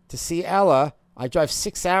to see Ella. I drive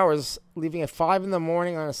 6 hours, leaving at 5 a.m.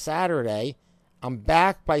 on a Saturday. I'm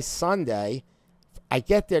back by Sunday. I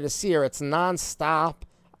get there to see her. It's nonstop.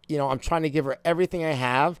 I'm trying to give her everything I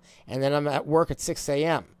have, and then I'm at work at 6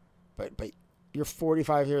 a.m. But you're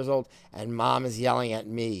 45 years old, and Mom is yelling at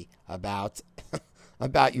me about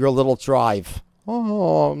your little drive.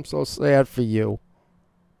 Oh, I'm so sad for you.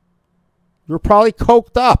 You're probably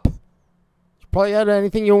coked up. You probably had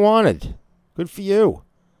anything you wanted. Good for you.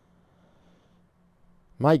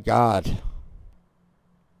 My God.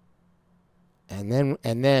 And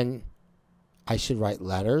then I should write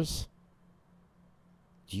letters.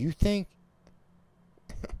 Do you think?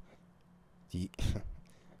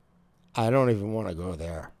 I don't even want to go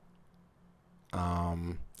there.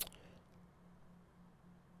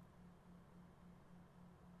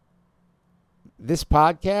 This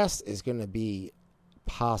podcast is going to be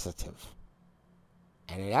positive.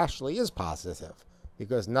 And it actually is positive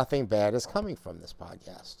because nothing bad is coming from this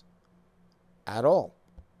podcast. At all.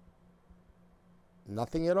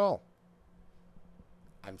 Nothing at all.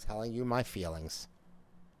 I'm telling you my feelings.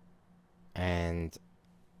 And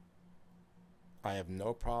I have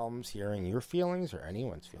no problems hearing your feelings or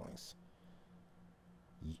anyone's feelings.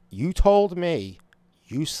 You told me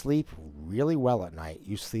you sleep really well at night.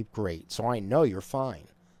 You sleep great. So I know you're fine.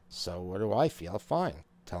 So what do I feel? Fine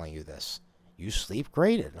telling you this. You sleep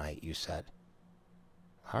great at night, you said.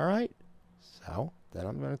 All right. So then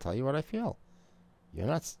I'm going to tell you what I feel. You're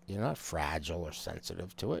not fragile or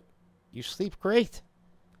sensitive to it. You sleep great.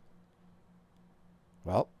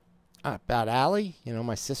 Well, about Allie,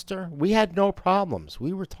 my sister, we had no problems.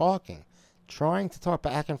 We were talking, trying to talk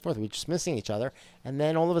back and forth. We were just missing each other. And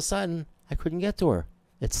then all of a sudden, I couldn't get to her.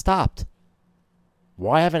 It stopped.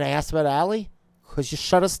 Why haven't I asked about Allie? Because you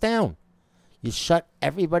shut us down. You shut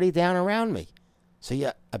everybody down around me. So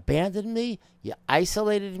you abandoned me. You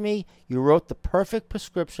isolated me. You wrote the perfect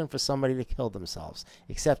prescription for somebody to kill themselves.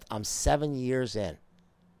 Except I'm 7 years in.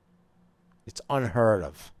 It's unheard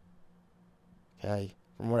of. Okay?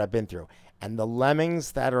 From what I've been through. And the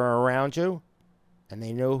lemmings that are around you, and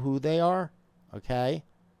they know who they are, okay?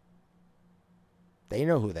 They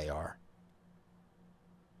know who they are.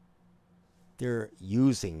 They're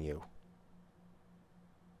using you.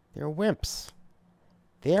 They're wimps.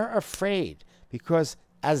 They're afraid because,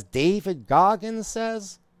 as David Goggins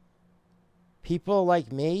says, people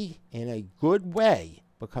like me, in a good way,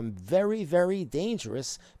 become very, very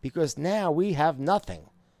dangerous because now we have nothing.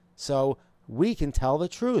 So we can tell the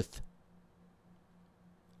truth.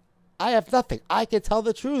 I have nothing. I can tell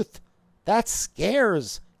the truth. That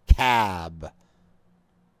scares Cab.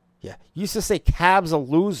 Yeah, used to say Cab's a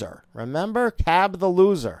loser. Remember? Cab the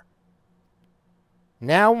loser.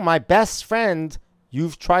 Now my best friend,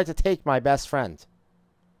 you've tried to take my best friend.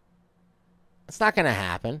 It's not going to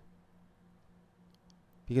happen.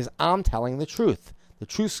 Because I'm telling the truth. The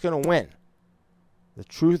truth's going to win. The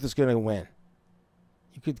truth is going to win.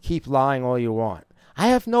 You could keep lying all you want. I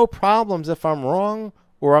have no problems if I'm wrong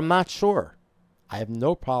or I'm not sure. I have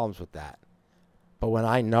no problems with that. But when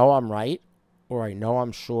I know I'm right, or I know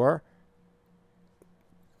I'm sure,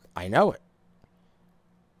 I know it.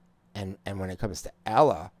 And when it comes to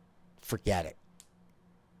Ella, forget it.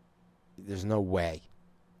 There's no way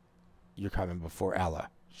you're coming before Ella.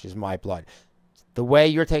 She's my blood. The way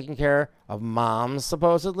you're taking care of moms,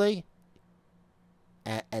 supposedly,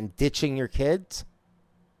 and ditching your kids,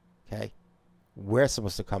 okay, we're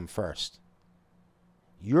supposed to come first.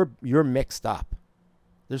 You're mixed up.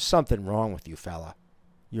 There's something wrong with you, fella.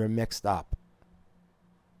 You're mixed up.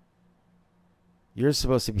 You're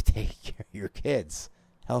supposed to be taking care of your kids,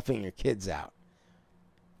 helping your kids out.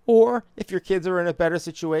 Or if your kids are in a better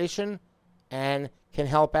situation and can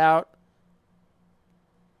help out,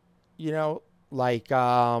 like,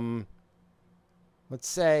 let's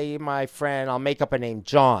say my friend, I'll make up a name,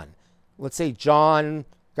 John. Let's say John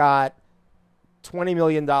got $20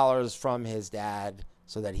 million from his dad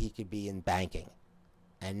so that he could be in banking.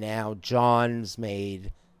 And now John's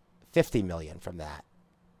made $50 million from that.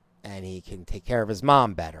 And he can take care of his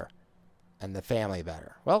mom better and the family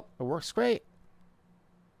better. Well, it works great.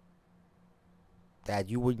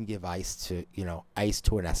 Dad, you wouldn't give ice to an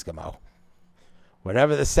Eskimo.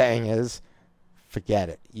 Whatever the saying is, forget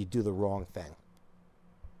it. You do the wrong thing.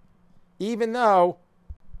 Even though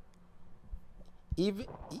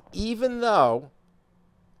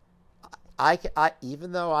I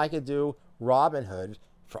could do Robin Hood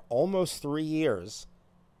for almost 3 years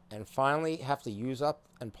and finally have to use up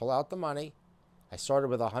and pull out the money. I started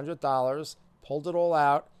with $100, pulled it all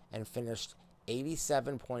out, and finished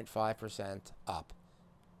 87.5% up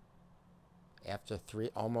after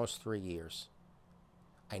almost 3 years.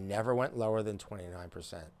 I never went lower than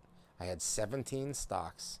 29%. I had 17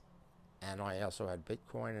 stocks, and I also had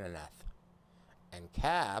Bitcoin and an ETH. And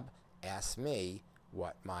Cab asked me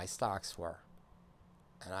what my stocks were.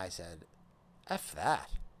 And I said, F that.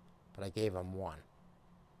 But I gave him one.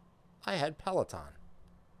 I had Peloton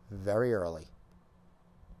very early.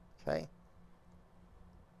 Okay?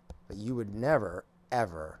 But you would never,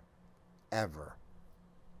 ever, ever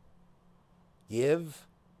give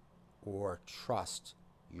or trust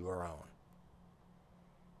your own.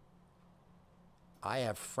 I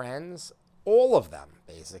have friends, all of them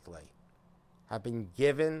basically, have been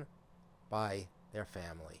given by their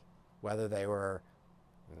family, whether they were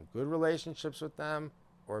in good relationships with them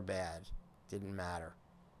or bad. Didn't matter.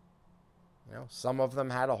 Some of them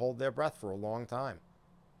had to hold their breath for a long time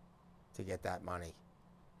to get that money.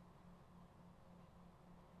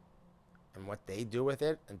 And what they do with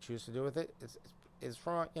it and choose to do with it is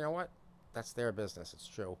wrong. You know what? That's their business. It's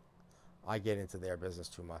true. I get into their business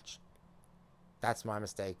too much. That's my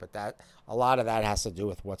mistake. But a lot of that has to do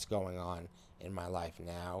with what's going on in my life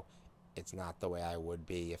now. It's not the way I would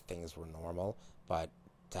be if things were normal. But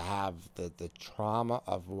to have the trauma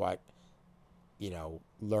of what,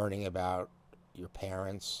 learning about your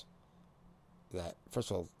parents, that, first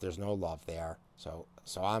of all, there's no love there. So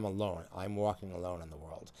I'm alone. I'm walking alone in the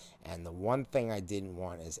world. And the one thing I didn't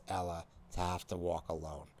want is Ella to have to walk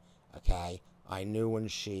alone. Okay? I knew when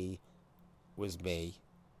she was me,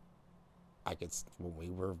 when we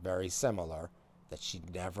were very similar, that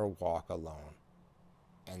she'd never walk alone.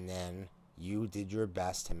 And then you did your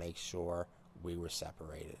best to make sure we were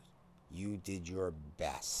separated. You did your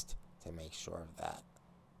best to make sure of that.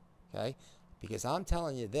 Okay? Because I'm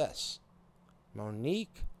telling you this,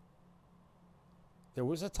 Monique, there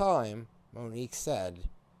was a time Monique said,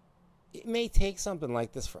 it may take something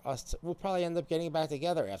like this for us we'll probably end up getting back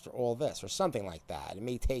together after all this, or something like that. It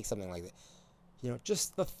may take something like that.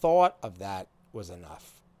 Just the thought of that was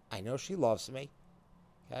enough. I know she loves me.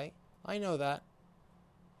 Okay? I know that.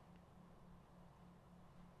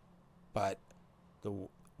 But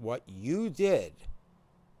what you did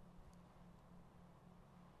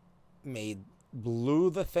blew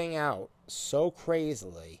the thing out so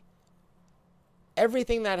crazily.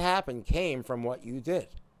 Everything that happened came from what you did.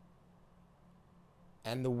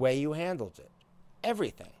 And the way you handled it.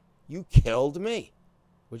 Everything. You killed me,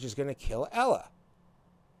 which is going to kill Ella.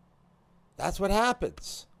 That's what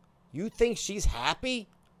happens. You think she's happy?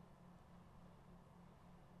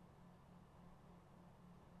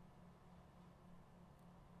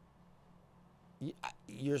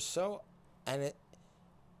 You're so, and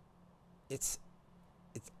it's,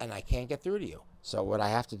 and I can't get through to you. So what I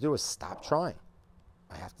have to do is stop trying.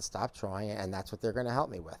 I have to stop trying, and that's what they're going to help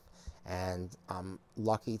me with. And I'm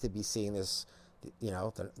lucky to be seeing this. The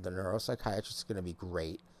neuropsychiatrist is going to be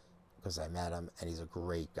great because I met him, and he's a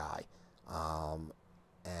great guy.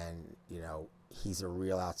 And he's a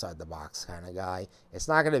real outside the box kind of guy. It's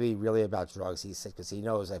not going to be really about drugs, he said, because he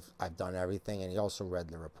knows I've done everything, and he also read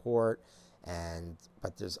the report,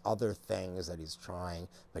 But there's other things that he's trying.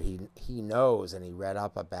 But he knows, and he read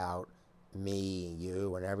up about me,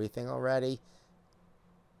 you, and everything already.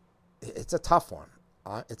 It's a tough one.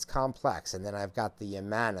 It's complex. And then I've got the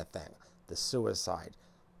Amana thing, the suicide.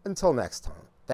 Until next time.